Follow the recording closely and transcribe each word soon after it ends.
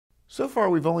So far,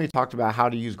 we've only talked about how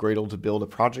to use Gradle to build a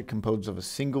project composed of a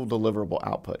single deliverable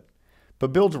output,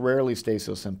 but builds rarely stay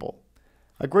so simple.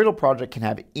 A Gradle project can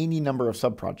have any number of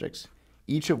subprojects,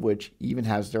 each of which even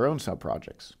has their own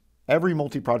subprojects. Every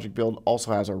multi-project build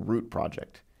also has a root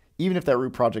project, even if that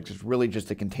root project is really just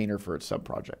a container for its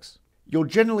subprojects. You'll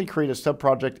generally create a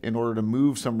subproject in order to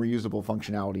move some reusable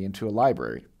functionality into a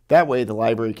library. That way, the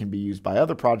library can be used by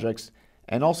other projects,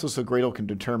 and also so Gradle can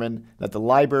determine that the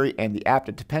library and the app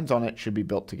that depends on it should be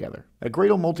built together. A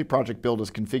Gradle multi-project build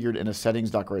is configured in a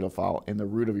settings.gradle file in the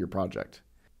root of your project.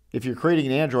 If you're creating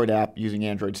an Android app using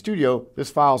Android Studio,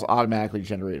 this file is automatically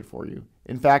generated for you.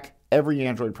 In fact, every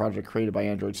Android project created by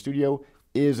Android Studio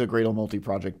is a Gradle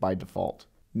multi-project by default.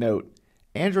 Note,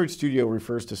 Android Studio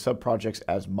refers to subprojects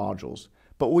as modules,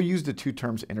 but we'll use the two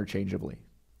terms interchangeably.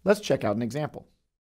 Let's check out an example.